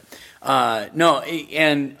cold. But no,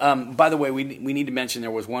 and by the way, we need to mention there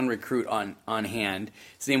was one recruit on hand.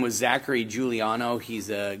 His name was Zachary Giuliano. He's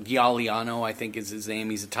a Giuliano, I think is his name.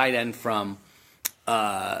 He's a tight end from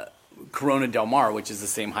Corona Del Mar, which is the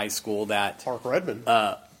same high school that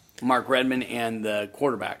Mark Redmond and the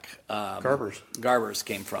quarterback Garbers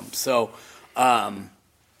came from. So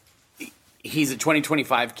he's a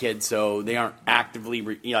 2025 kid, so they aren't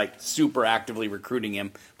actively super actively recruiting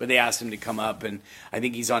him, but they asked him to come up, and I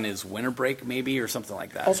think he's on his winter break maybe or something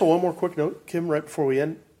like that. Also, one more quick note, Kim, right before we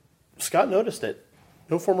end, Scott noticed it.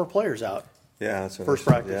 No former players out. Yeah, that's first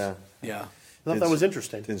practice. Yeah. I thought that was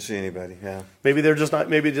interesting. Didn't see anybody. Yeah. Maybe they're just not.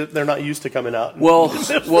 Maybe they're not used to coming out. The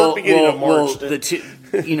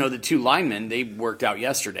two linemen, they worked out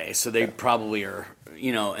yesterday, so they probably are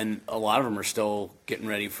and a lot of them are still getting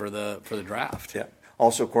ready for the draft. Yeah.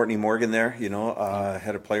 Also, Courtney Morgan there,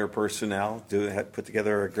 head of player personnel, had put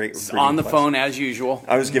together a great recruiting on the class. phone as usual.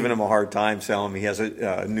 I was giving him a hard time, telling him he has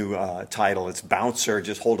a new title. It's bouncer,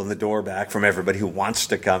 just holding the door back from everybody who wants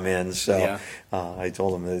to come in. So I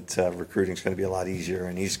told him that recruiting is going to be a lot easier,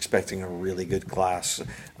 and he's expecting a really good class,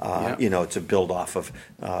 to build off of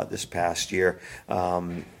this past year.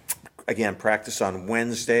 Again, practice on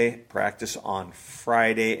Wednesday, practice on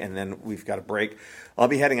Friday, and then we've got a break. I'll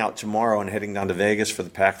be heading out tomorrow and heading down to Vegas for the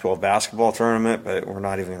Pac-12 basketball tournament, but we're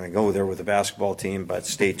not even going to go there with the basketball team. But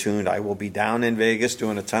stay tuned. I will be down in Vegas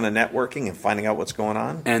doing a ton of networking and finding out what's going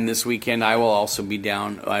on. And this weekend I will also be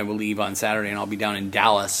down. I will leave on Saturday, and I'll be down in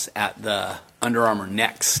Dallas at the Under Armour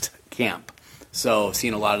Next camp. So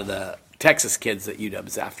seeing a lot of the Texas kids that UW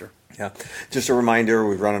is after. Yeah. Just a reminder,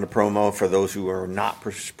 we're running a promo for those who are not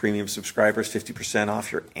premium subscribers, 50%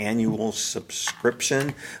 off your annual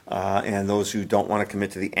subscription. And those who don't want to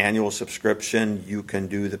commit to the annual subscription, you can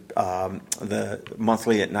do the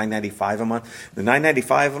monthly at $9.95 a month. The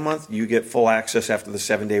 $9.95 a month, you get full access after the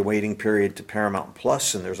 7-day waiting period to Paramount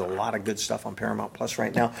Plus, and there's a lot of good stuff on Paramount Plus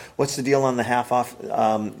right now. What's the deal on the half off?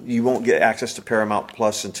 You won't get access to Paramount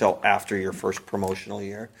Plus until after your first promotional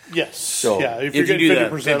year. Yes. So if you're getting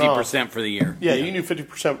 50% off. For the year. Yeah, you can do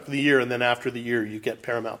 50% for the year, and then after the year, you get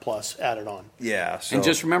Paramount Plus added on. Yeah. So. And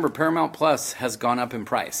just remember, Paramount Plus has gone up in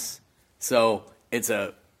price. So it's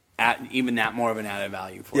even that more of an added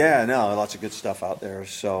value for you. Yeah, no, lots of good stuff out there.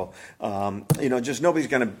 So, just nobody's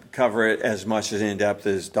going to cover it as much as in depth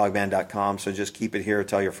as dogman.com. So just keep it here.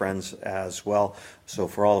 Tell your friends as well. So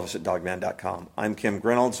for all of us at dogman.com, I'm Kim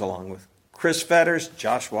Grinolds, along with Chris Fetters,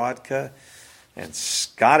 Josh Wadka, and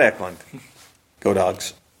Scott Eklund. Go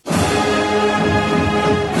Dogs. The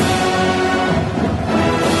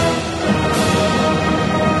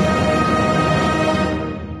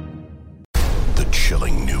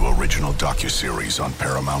chilling new original docuseries on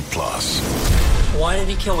Paramount Plus. Why did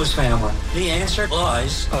he kill his family? The answer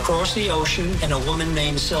lies across the ocean in a woman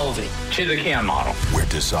named Sylvie. She's a CAN model. Where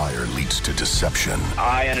desire leads to deception.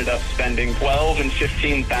 I ended up spending $12,000 and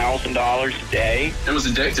 $15,000 a day. It was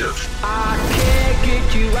addictive. I can't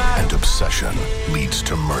get you out. And obsession leads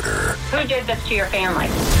to murder. Who did this to your family?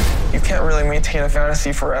 You can't really maintain a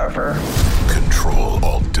fantasy forever. Control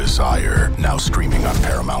Alt Desire, now streaming on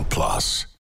Paramount Plus.